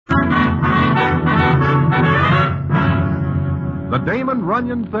Damon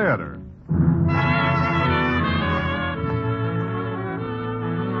Runyon Theater.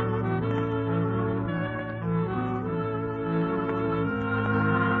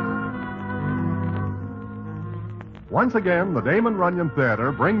 Once again, the Damon Runyon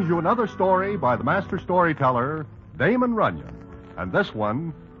Theater brings you another story by the master storyteller, Damon Runyon. And this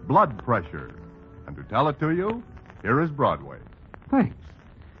one, Blood Pressure. And to tell it to you, here is Broadway. Thanks.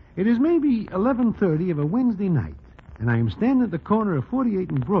 It is maybe 11:30 of a Wednesday night, and I am standing at the corner of 48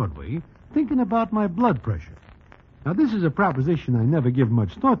 and Broadway thinking about my blood pressure. Now, this is a proposition I never give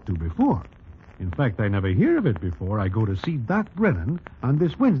much thought to before. In fact, I never hear of it before I go to see Doc Brennan on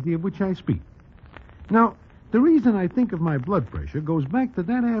this Wednesday of which I speak. Now, the reason I think of my blood pressure goes back to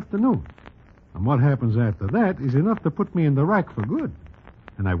that afternoon. And what happens after that is enough to put me in the rack for good.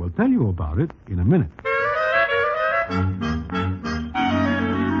 And I will tell you about it in a minute.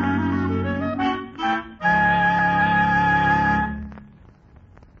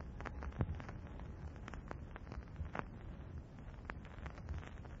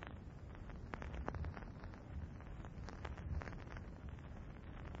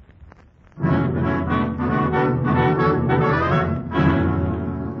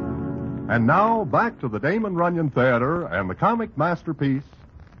 And now, back to the Damon Runyon Theater and the comic masterpiece,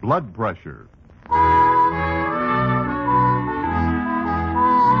 Blood Pressure.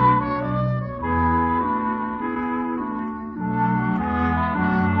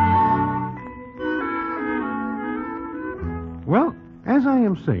 Well, as I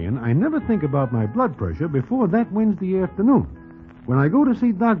am saying, I never think about my blood pressure before that Wednesday afternoon, when I go to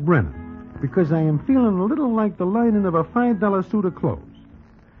see Doc Brennan, because I am feeling a little like the lining of a $5 suit of clothes.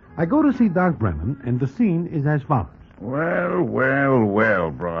 I go to see Doc Brennan, and the scene is as follows. Well,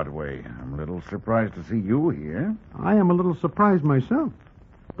 Broadway. I'm a little surprised to see you here. I am a little surprised myself.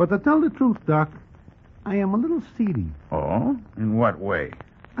 But to tell the truth, Doc, I am a little seedy. Oh? In what way?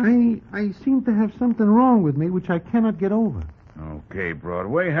 I seem to have something wrong with me which I cannot get over. Okay,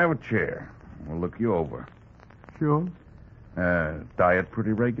 Broadway, have a chair. We'll look you over. Sure. Diet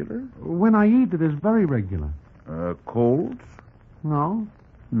pretty regular? When I eat, it is very regular. Colds? No.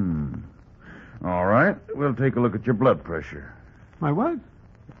 All right, we'll take a look at your blood pressure. My what?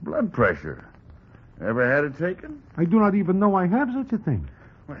 Blood pressure. Ever had it taken? I do not even know I have such a thing.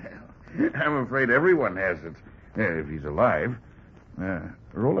 Well, I'm afraid everyone has it, if he's alive.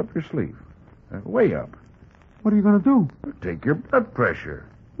 Roll up your sleeve. Way up. What are you going to do? Take your blood pressure.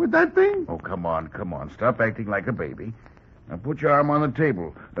 With that thing? Oh, come on. Stop acting like a baby. Now, put your arm on the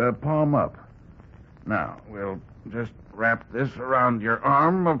table, palm up. Now, we'll just wrap this around your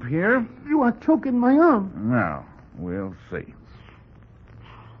arm up here. You are choking my arm. Now, we'll see.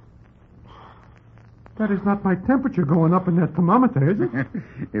 That is not my temperature going up in that thermometer, is it?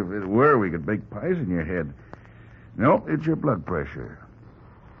 If it were, we could bake pies in your head. Nope, it's your blood pressure.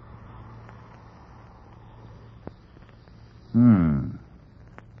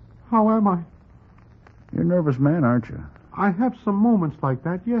 How am I? You're a nervous man, aren't you? I have some moments like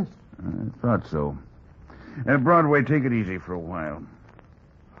that, yes. I thought so. Broadway, take it easy for a while.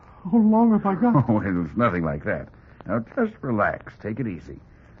 How long have I got? Oh, it's nothing like that. Now, just relax. Take it easy.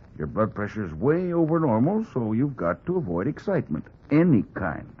 Your blood pressure is way over normal, so you've got to avoid excitement. Any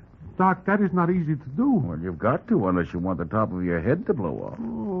kind. Doc, that is not easy to do. Well, you've got to, unless you want the top of your head to blow off.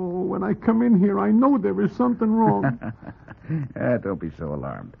 Oh, when I come in here, I know there is something wrong. Don't be so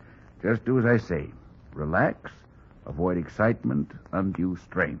alarmed. Just do as I say. Relax, avoid excitement, undue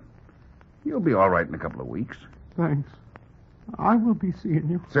strain. You'll be all right in a couple of weeks. Thanks. I will be seeing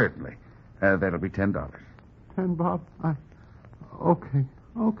you. Certainly. That'll be $10. 10, Bob? Okay.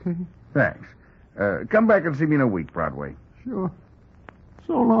 Thanks. Come back and see me in a week, Broadway. Sure.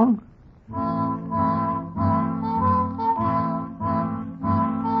 So long.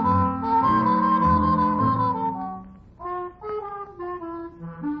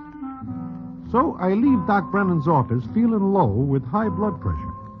 So I leave Doc Brennan's office feeling low with high blood pressure.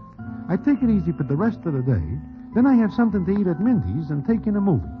 I take it easy for the rest of the day. Then I have something to eat at Mindy's and take in a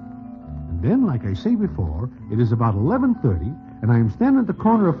movie. And then, like I say before, it is about 11:30, and I am standing at the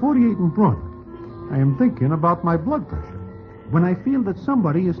corner of 48 and Broadway. I am thinking about my blood pressure when I feel that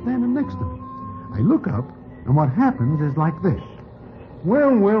somebody is standing next to me. I look up, and what happens is like this. Well,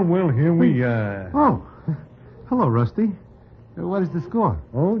 here we Oh, hello, Rusty. What is the score?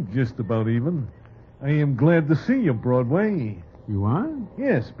 Oh, just about even. I am glad to see you, Broadway. You are?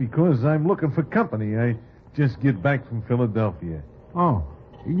 Yes, because I'm looking for company. I just get back from Philadelphia. Oh,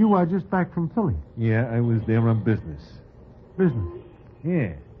 you are just back from Philly. Yeah, I was there on business. Business?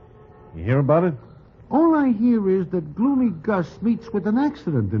 Yeah. You hear about it? All I hear is that Gloomy Gus meets with an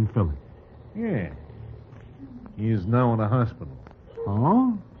accident in Philly. Yeah. He is now in a hospital.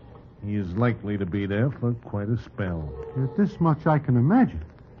 Oh? He is likely to be there for quite a spell. This much I can imagine.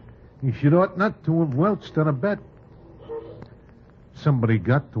 He should ought not to have welched on a bet. Somebody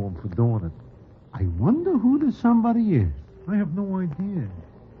got to him for doing it. I wonder who the somebody is. I have no idea.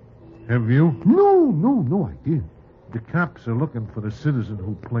 Have you? No idea. The cops are looking for the citizen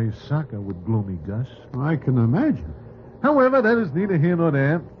who plays soccer with Gloomy Gus. I can imagine. However, that is neither here nor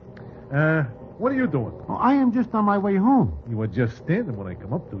there. What are you doing? Oh, I am just on my way home. You were just standing when I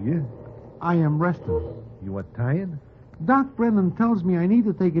come up to you. I am resting. You are tired? Doc Brennan tells me I need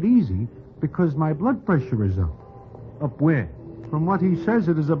to take it easy because my blood pressure is up. Up where? From what he says,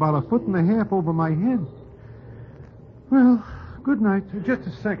 it is about 1.5 feet over my head. Well, good night. Just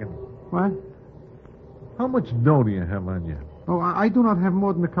a second. What? How much dough do you have on you? Oh, I do not have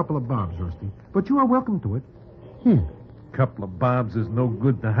more than a couple of bobs, Rusty. But you are welcome to it. Here. Couple of bobs is no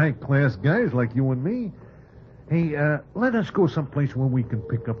good to high-class guys like you and me. Hey, let us go someplace where we can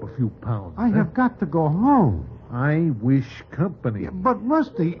pick up a few pounds. I have got to go home. I wish company. But,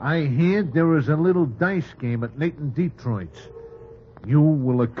 Rusty... I hear there is a little dice game at Nathan Detroit's. You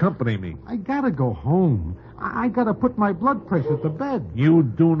will accompany me. I gotta go home. I gotta put my blood pressure to bed. You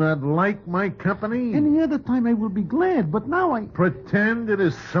do not like my company? Any other time I will be glad, but now I... Pretend it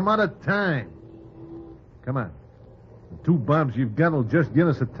is some other time. Come on. The 2 bobs you've got will just get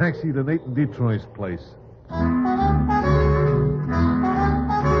us a taxi to Nathan Detroit's place.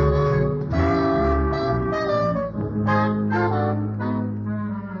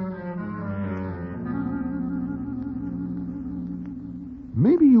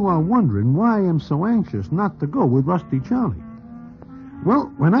 Maybe you are wondering why I am so anxious not to go with Rusty Charlie.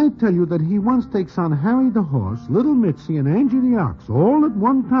 Well, when I tell you that he once takes on Harry the horse, Little Mitzi, and Angie the ox all at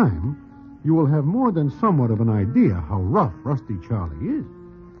one time, you will have more than somewhat of an idea how rough Rusty Charlie is.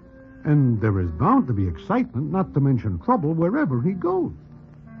 And there is bound to be excitement, not to mention trouble, wherever he goes.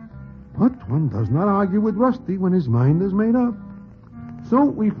 But one does not argue with Rusty when his mind is made up. So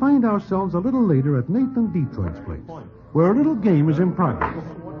we find ourselves a little later at Nathan Detroit's place, where a little game is in progress.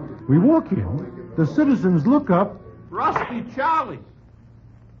 We walk in, the citizens look up. Rusty Charlie!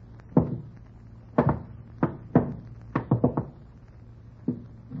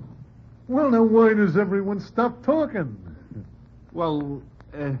 Well, now why does everyone stop talking? Well,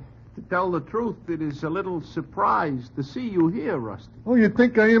 to tell the truth, it is a little surprise to see you here, Rusty. Oh, you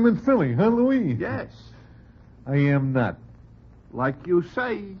think I am in Philly, huh, Louis? Yes. I am not. Like you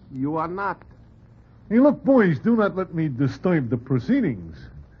say, you are not. Hey, look, boys, do not let me disturb the proceedings.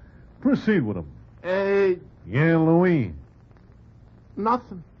 Proceed with them. Yeah, Louis.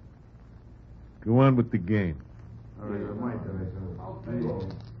 Nothing. Go on with the game.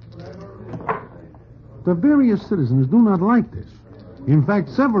 The various citizens do not like this. In fact,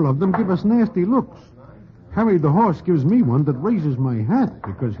 several of them give us nasty looks. Harry the horse gives me one that raises my hat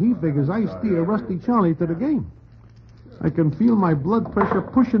because he figures I steer Rusty Charlie to the game. I can feel my blood pressure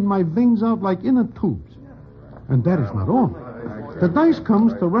pushing my veins out like inner tubes. And that is not all. The dice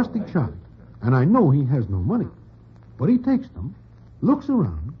comes to Rusty Charlie, and I know he has no money. But he takes them, looks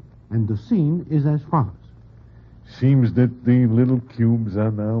around, and the scene is as follows. Seems that the little cubes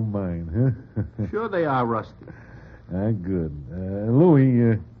are now mine, huh? Sure they are, Rusty. Good.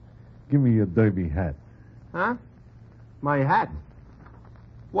 Louis, give me your derby hat. Huh? My hat?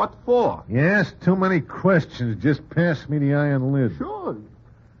 What for? You ask too many questions. Just pass me the iron lid. Sure,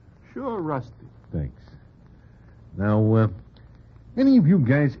 Rusty. Thanks. Now, any of you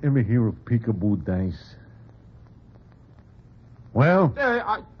guys ever hear of peekaboo dice? Well?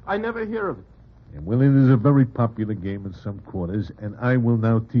 I never hear of it. Yeah, well, it is a very popular game in some quarters, and I will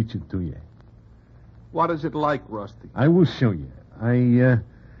now teach it to you. What is it like, Rusty? I will show you.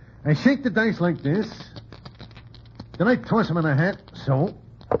 I shake the dice like this. Then I toss them in a hat, so.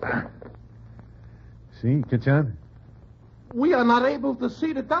 See, catch on? We are not able to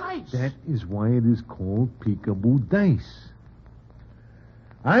see the dice. That is why it is called peekaboo dice.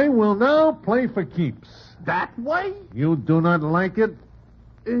 I will now play for keeps. That way? You do not like it?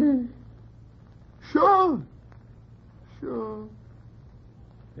 Sure.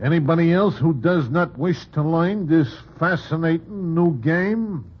 Anybody else who does not wish to learn this fascinating new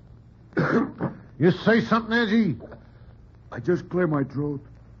game? You say something, Angie? I just clear my throat.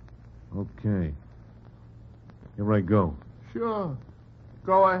 Okay. Here I go. Sure.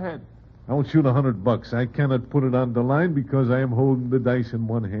 Go ahead. I will shoot $100. I cannot put it on the line because I am holding the dice in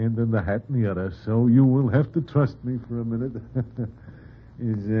one hand and the hat in the other. So you will have to trust me for a minute.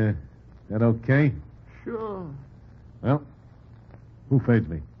 Is that okay? Sure. Well, who fades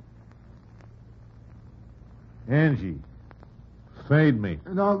me? Angie, fade me.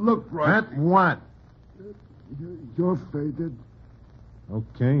 Now, look, Rusty. At what? You're faded.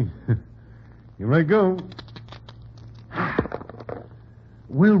 Okay. Here I go.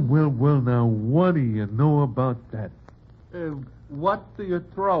 Well, now, what do you know about that? What do you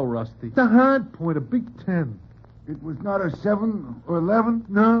throw, Rusty? The hard point, a big 10. It was not a 7 or 11?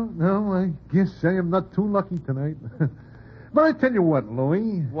 No, I guess I am not too lucky tonight. But I tell you what,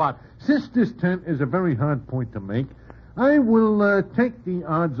 Louie. What? Since this 10 is a very hard point to make, I will take the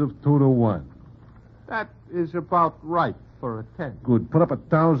odds of 2 to 1. That is about right for a 10. Good. Put up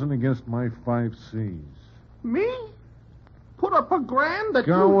 1,000 against my 5 C's. Me? Put up $1,000 that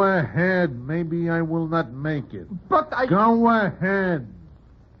Go ahead. Maybe I will not make it. But I... Go ahead.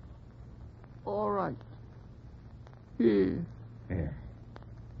 All right. Here. Yeah.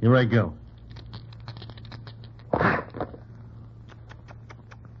 Here I go. I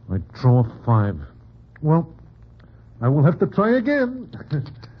draw a 5. Well, I will have to try again.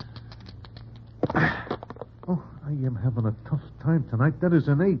 Oh, I am having a tough time tonight. That is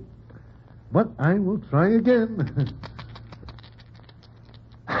an 8. But I will try again.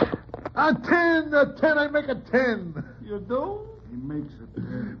 A 10! A 10! I make a 10! You do? He makes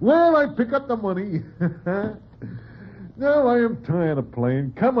it. Well, I pick up the money. Now I am tired of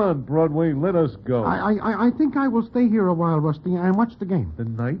playing. Come on, Broadway, let us go. I think I will stay here a while, Rusty, and watch the game. The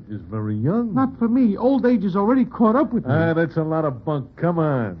night is very young. Not for me. Old age is already caught up with me. That's a lot of bunk. Come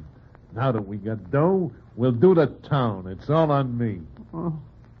on. Now that we got dough, we'll do the town. It's all on me. Oh,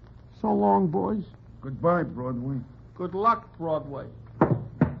 so long, boys. Goodbye, Broadway. Good luck, Broadway.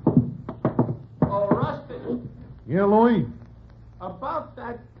 Oh, Rusty, Yeah, Louie? about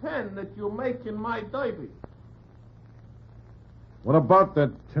that 10 that you make in my derby. What about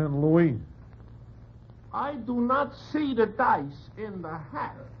that 10, Louie? I do not see the dice in the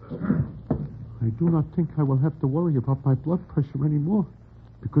hat. I do not think I will have to worry about my blood pressure anymore,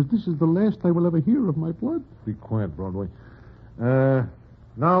 because this is the last I will ever hear of my blood. Be quiet, Broadway.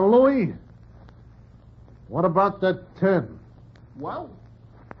 Now, Louie, what about that 10? Well,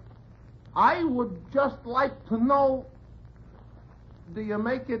 I would just like to know, do you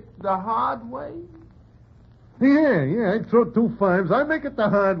make it the hard way? Yeah, I throw 2 5s. I make it the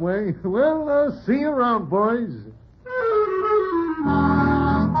hard way. Well, see you around, boys.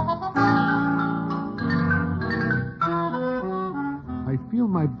 I feel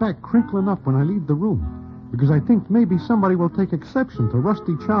my back crinkling up when I leave the room, because I think maybe somebody will take exception to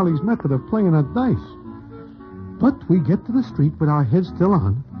Rusty Charlie's method of playing at dice. But we get to the street with our heads still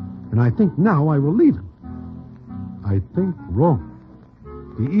on, and I think now I will leave him. I think wrong.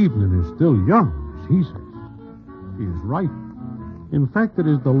 The evening is still young, as he says. He is right. In fact, it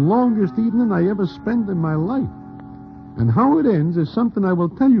is the longest evening I ever spent in my life. And how it ends is something I will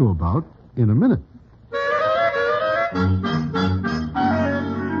tell you about in a minute.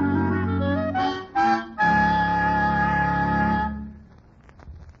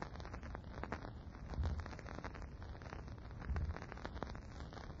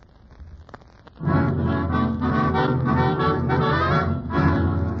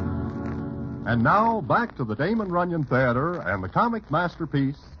 And now, back to the Damon Runyon Theater and the comic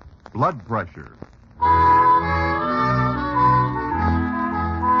masterpiece, Blood Pressure.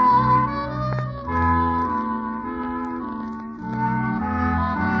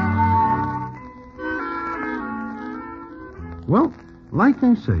 Well, like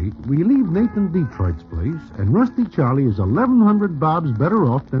I say, we leave Nathan Detroit's place, and Rusty Charlie is 1,100 bobs better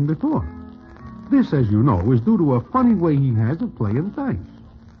off than before. This, as you know, is due to a funny way he has of playing dice.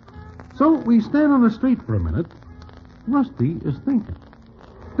 So we stand on the street for a minute. Rusty is thinking.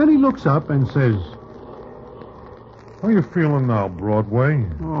 Then he looks up and says, How you feeling now, Broadway?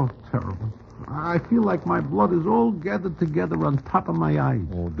 "Oh, terrible. I feel like my blood is all gathered together on top of my eyes.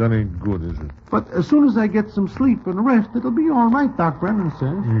 Oh, that ain't good, is it? But as soon as I get some sleep and rest, it'll be all right, Doc Brennan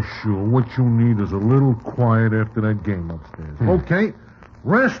says." Yeah, sure. What you need is a little quiet after that game upstairs. Okay.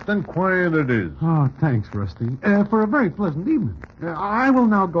 Rest and quiet it is. Oh, thanks, Rusty. For a very pleasant evening. I will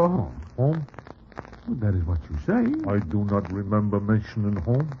now go home. Home? Well, that is what you say. I do not remember mentioning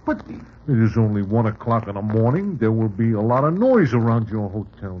home. But It is only 1 o'clock in the morning. There will be a lot of noise around your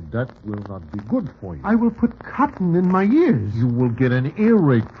hotel. That will not be good for you. I will put cotton in my ears. You will get an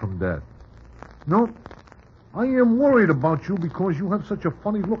earache from that. No, I am worried about you because you have such a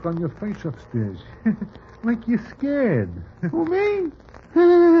funny look on your face upstairs. Like you're scared. Who, me?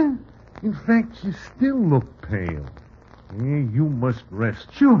 In fact, you still look pale. You must rest.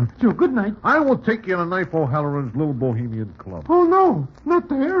 Sure. Good night. I will take you to Knife O'Halloran's Little Bohemian Club. Oh, no. Not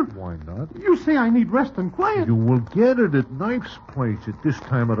there. Why not? You say I need rest and quiet. You will get it at Knife's place. At this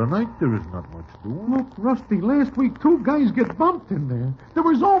time of the night, there is not much doing. Look, Rusty, last week 2 guys get bumped in there. There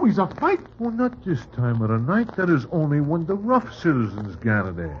was always a fight. Well, not this time of the night. That is only when the rough citizens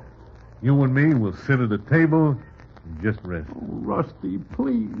gather there. You and me will sit at a table and just rest. Oh, Rusty,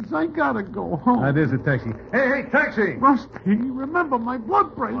 please. I gotta go home. There's a taxi. Hey, taxi! Rusty, remember my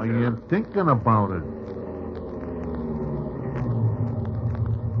blood pressure. I am thinking about it.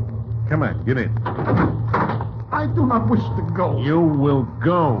 Come on, get in. I do not wish to go. You will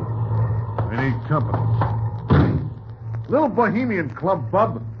go. I need company. Little Bohemian Club,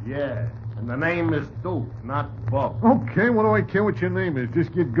 Bub. Yeah, and the name is Duke, not Bob. Okay, what do I care what your name is?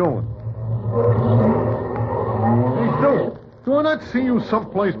 Just get going. Hey, Duke, do I not see you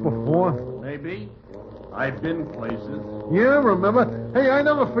someplace before? Maybe. I've been places. Yeah, remember? Hey, I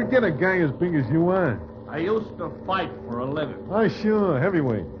never forget a guy as big as you are. I used to fight for a living. Sure,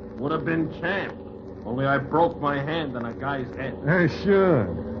 heavyweight. Would have been champ. Only I broke my hand on a guy's head. Sure.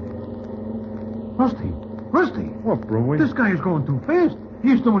 Rusty. What, Broadway? This guy is going too fast.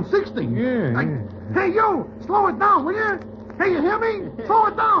 He's doing 60. Yeah. Hey, you! Slow it down, will you? Hey, you hear me? Slow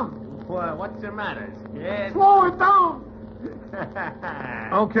it down. Well, what's the matter? Scared? Slow it down.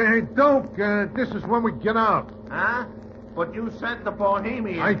 Okay, hey, Duke, this is when we get out. Huh? But you said the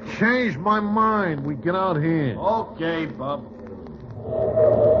Bohemian. I changed my mind. We get out here. Okay, Bub.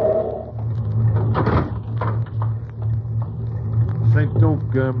 Say,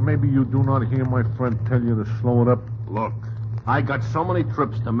 Duke, maybe you do not hear my friend tell you to slow it up. Look, I got so many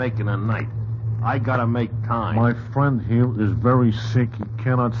trips to make in a night. I gotta make time. My friend here is very sick. He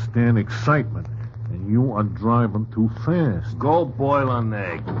cannot stand excitement. And you are driving too fast. Go boil an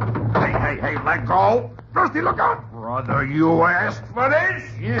egg. Hey, let go. Rusty, look out. Brother, you asked for this?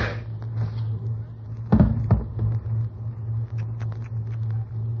 Yeah.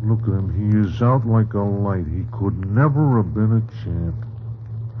 Look at him. He is out like a light. He could never have been a champ.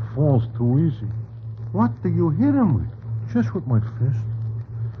 Falls too easy. What do you hit him with? Just with my fist.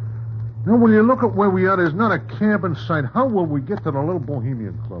 Now, when you look at where we are, there's not a cab in sight. How will we get to the Little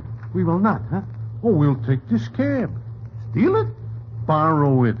Bohemian Club? We will not, huh? Oh, we'll take this cab. Steal it?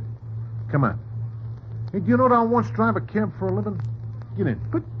 Borrow it. Come on. Hey, do you know that I once drive a cab for a living? Get in.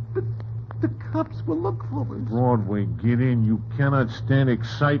 But the cops will look for us. Broadway, get in. You cannot stand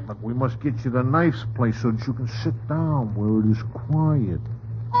excitement. We must get you to Knife's place so that you can sit down where it is quiet.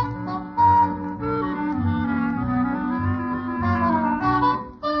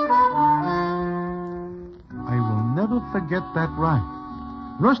 I will never forget that ride.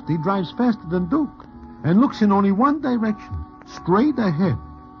 Rusty drives faster than Duke and looks in only one direction, straight ahead.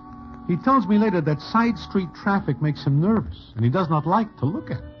 He tells me later that side street traffic makes him nervous, and he does not like to look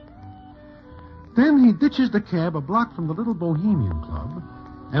at it. Then he ditches the cab a block from the Little Bohemian Club,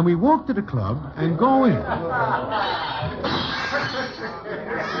 and we walk to the club and go in.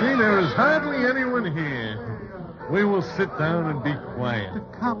 See, there is hardly anyone here. We will sit down and be quiet. The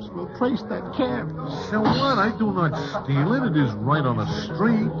cops will trace that cab. So what? I do not steal it. It is right on the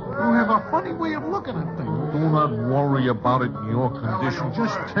street. You have a funny way of looking at things. Do not worry about it in your condition.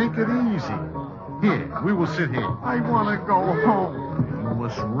 Just take it easy. Here, we will sit here. I want to go home. You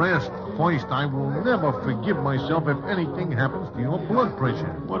must rest first. I will never forgive myself if anything happens to your blood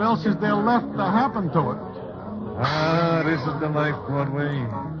pressure. What else is there left to happen to it? This is the life, Broadway.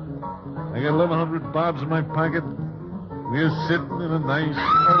 I got 1,100 bobs in my pocket. We're sitting in a nice,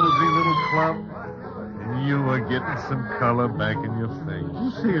 cozy little club, and you are getting some color back in your face.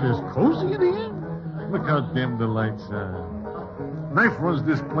 You see it as cozy in here? Look how dim the lights are. Knife runs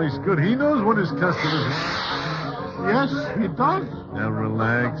this place good. He knows what his customers want. Yes, he does. Now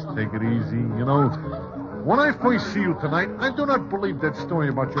relax, take it easy. You know, when I first see you tonight, I do not believe that story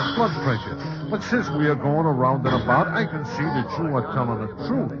about your blood pressure. But since we are going around and about, I can see that you are telling the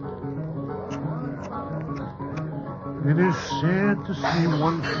truth. It is sad to see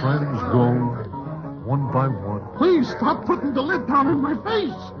one's friends go one by one. Please stop putting the lid down in my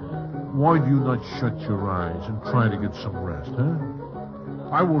face. Why do you not shut your eyes and try to get some rest, huh?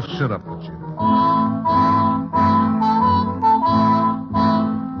 I will sit up with you.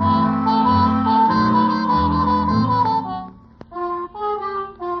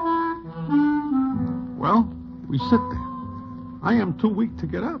 Well, we sit there. I am too weak to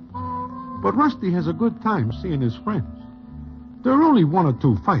get up. But Rusty has a good time seeing his friends. There are only 1 or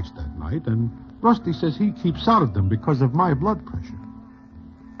 2 fights that night, and Rusty says he keeps out of them because of my blood pressure.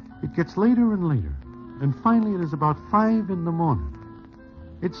 It gets later and later, and finally it is about 5 in the morning.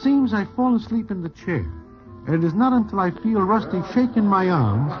 It seems I fall asleep in the chair, And it is not until I feel Rusty shaking my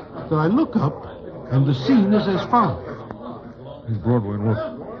arm that I look up, and the scene is as follows. Hey, Broadway,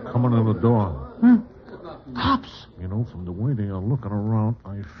 look. Coming in the door. Cops. You know, from the way they are looking around,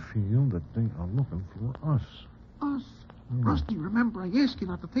 I feel that they are looking for us. Us? Rusty, remember, I asked you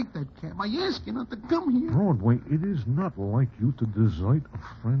not to take that cab. I asked you not to come here. Broadway, it is not like you to desert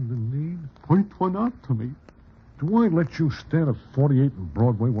a friend in need. Point one out to me. Do I let you stand at 48 in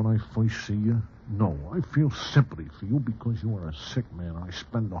Broadway when I first see you? No, I feel sympathy for you because you are a sick man. I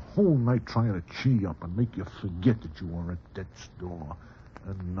spend the whole night trying to cheer you up and make you forget that you are at death's door.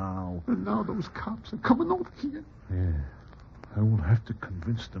 And now those cops are coming over here. Yeah, I will have to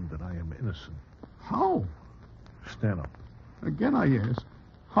convince them that I am innocent. How? Stand up. Again I ask.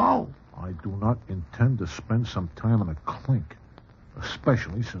 How? I do not intend to spend some time in a clink,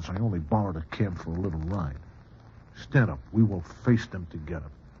 especially since I only borrowed a cab for a little ride. Stand up. We will face them together.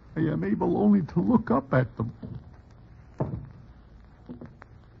 I am able only to look up at them.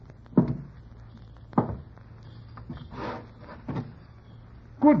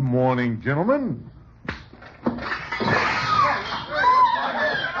 Good morning, gentlemen.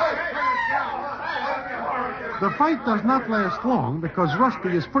 The fight does not last long because Rusty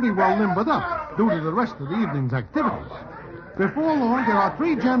is pretty well limbered up due to the rest of the evening's activities. Before long, there are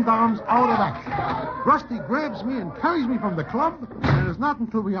 3 gendarmes out of action. Rusty grabs me and carries me from the club, and it is not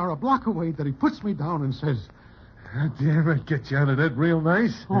until we are a block away that he puts me down and says, Damn it, get you out of that real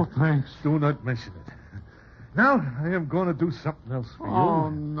nice. "Oh, thanks." Do not mention it. Now, I am going to do something else for Oh,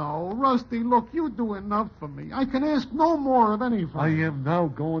 you. no. Rusty, look, you do enough for me. I can ask no more of any I friend. am now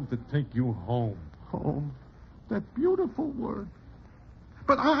going to take you home. Home. That beautiful word.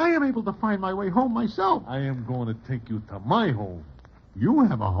 But I am able to find my way home myself. I am going to take you to my home. You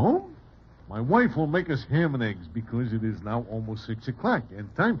have a home? My wife will make us ham and eggs because it is now almost 6 o'clock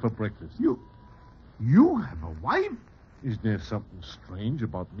and time for breakfast. You have a wife? Is there something strange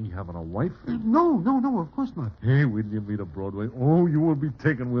about me having a wife? No, of course not. Hey, when you meet a Broadway, you will be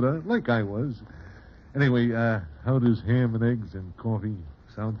taken with her, like I was. Anyway, how does ham and eggs and coffee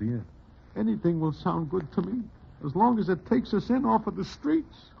sound to you? Anything will sound good to me, as long as it takes us in off of the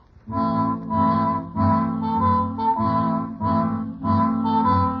streets.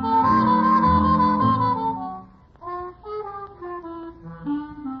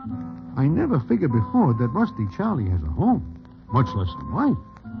 I never figured before that Rusty Charlie has a home, much less a wife.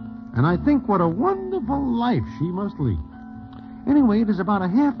 And I think what a wonderful life she must lead. Anyway, it is about a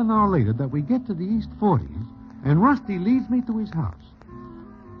half an hour later that we get to the East 40s, and Rusty leads me to his house.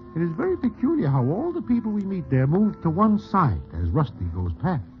 It is very peculiar how all the people we meet there move to one side as Rusty goes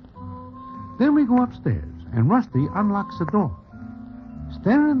past. Then we go upstairs, and Rusty unlocks the door.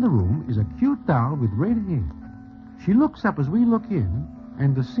 Standing in the room is a cute doll with red hair. She looks up as we look in,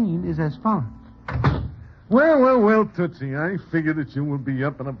 and the scene is as follows. Well, Tootsie, I figured that you would be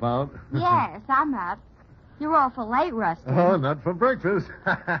up and about. Yes, I'm up. You're awful late, Rusty. Oh, not for breakfast.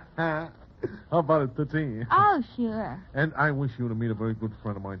 How about it, Tootsie? Oh, sure. And I wish you to meet a very good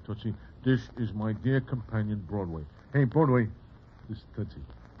friend of mine, Tootsie. This is my dear companion, Broadway. Hey, Broadway, this is Tootsie.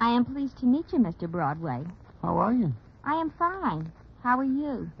 I am pleased to meet you, Mr. Broadway. How are you? I am fine. How are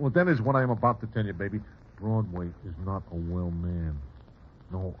you? Well, that is what I am about to tell you, baby. Broadway is not a well man.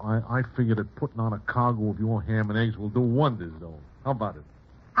 No, I figured that putting on a cargo of your ham and eggs will do wonders, though. How about it?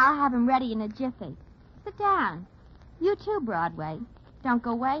 I'll have him ready in a jiffy. Sit down. You too, Broadway. Don't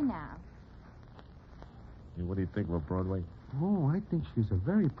go away now. Hey, what do you think of Broadway? Oh, I think she's a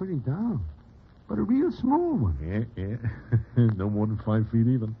very pretty doll. But a real small one. Yeah. No more than 5 feet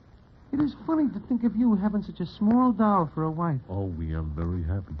even. It is funny to think of you having such a small doll for a wife. Oh, we are very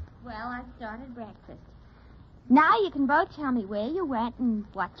happy. Well, I've started breakfast. Now you can both tell me where you went and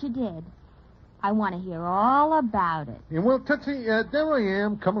what you did. I want to hear all about it. Yeah, well, Tootsie, there I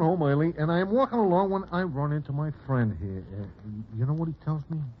am, coming home early, and I am walking along when I run into my friend here. You know what he tells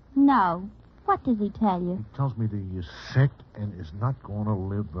me? No. What does he tell you? He tells me that he is sick and is not going to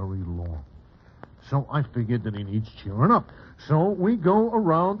live very long. So I figured that he needs cheering up. So we go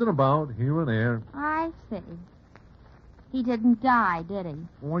around and about here and there. I see. He didn't die, did he?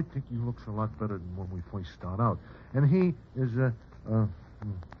 Oh, I think he looks a lot better than when we first start out. And he is,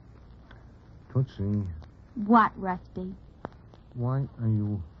 Tootsie, What, Rusty? why are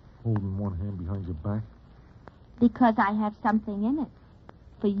you holding one hand behind your back? Because I have something in it.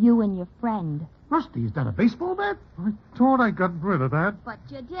 For you and your friend. Rusty, is that a baseball bat? I thought I got rid of that. But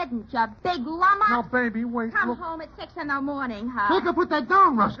you didn't, you big lummox. Now, baby, wait. Come Look. home at 6 in the morning, huh? Make her put that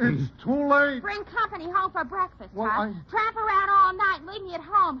down, Rusty. It's too late. Bring company home for breakfast, Well, huh? Tramp around all night and leave me at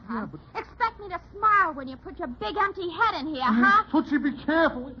home, huh? Expect me to smile when you put your big empty head in here, huh? Tootsie, be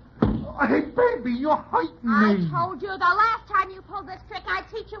careful. Hey, baby, you're hurting me. I told you the last time you pulled this trick I'd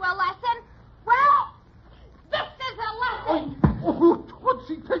teach you a lesson. Well, this is a lesson. Oh,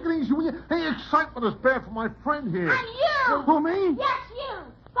 Tootsie, take it easy, will you? Hey, excitement is bad for my friend here. And you. For me? Yes, you.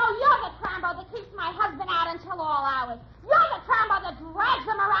 So you're the trambo that keeps my husband out until all hours. You're the trambo that drags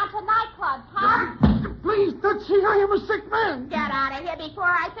him around to nightclubs, huh? Please, Tootsie, I am a sick man. Get out of here before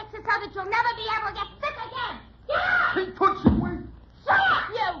I fix it so that you'll never be able to get sick again. Get out! Hey, Tootsie, wait. Shut up,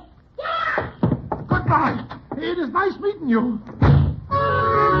 you! Get out! Goodbye. It is nice meeting you.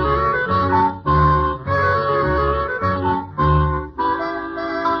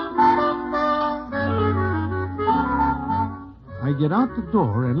 I get out the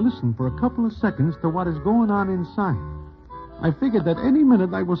door and listen for a couple of seconds to what is going on inside. I figured that any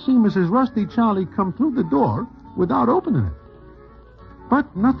minute I will see Mrs. Rusty Charlie come through the door without opening it.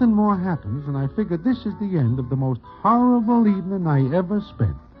 But nothing more happens, and I figured this is the end of the most horrible evening I ever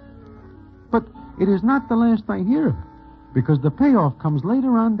spent. But it is not the last I hear of it, because the payoff comes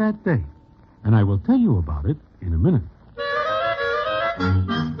later on that day, and I will tell you about it in a minute.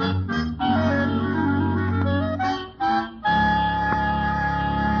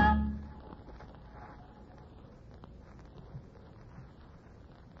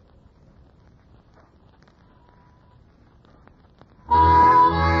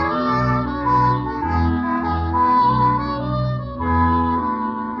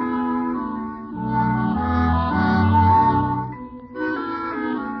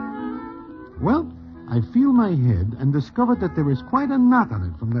 Well, I feel my head and discover that there is quite a knot on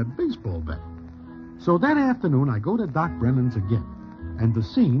it from that baseball bat. So that afternoon, I go to Doc Brennan's again, and the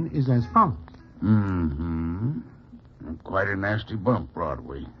scene is as follows. Mm-hmm. Quite a nasty bump,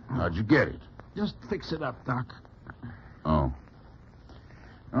 Broadway. How'd you get it? Just fix it up, Doc. Oh.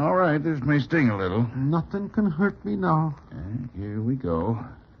 All right, this may sting a little. Nothing can hurt me now. Here we go.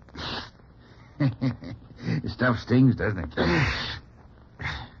 Stuff stings, doesn't it?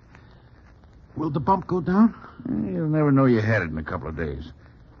 Will the bump go down? You'll never know you had it in a couple of days.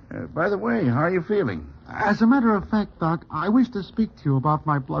 By the way, how are you feeling? As a matter of fact, Doc, I wish to speak to you about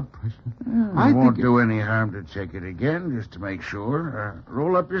my blood pressure. It won't do any harm to check it again, just to make sure.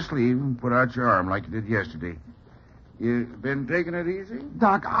 Roll up your sleeve and put out your arm like you did yesterday. You been taking it easy?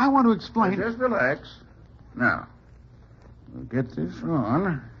 Doc, I want to explain. Just relax. Now, we'll get this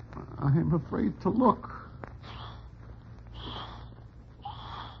on. I am afraid to look.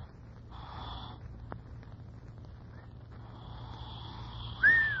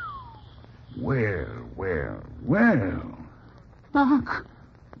 Well. Doc.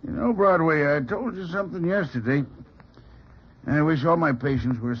 You know, Broadway, I told you something yesterday. I wish all my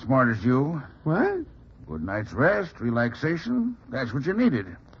patients were as smart as you. What? Good night's rest, relaxation, that's what you needed.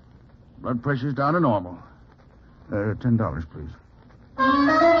 Blood pressure's down to normal. $10, please.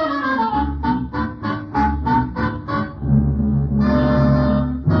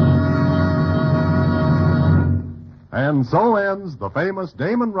 And so ends the famous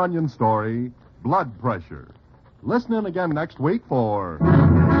Damon Runyon story, Blood Pressure. Listen in again next week for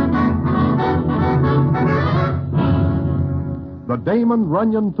the Damon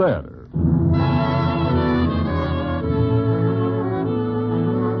Runyon Theater.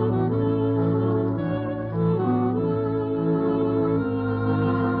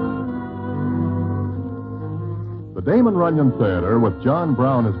 The Damon Runyon Theater, with John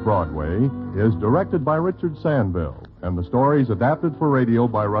Brown as Broadway, is directed by Richard Sandville, and the story is adapted for radio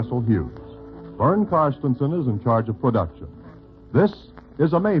by Russell Hughes. Vern Karstensen is in charge of production. This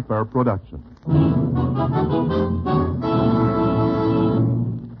is a Mayfair production.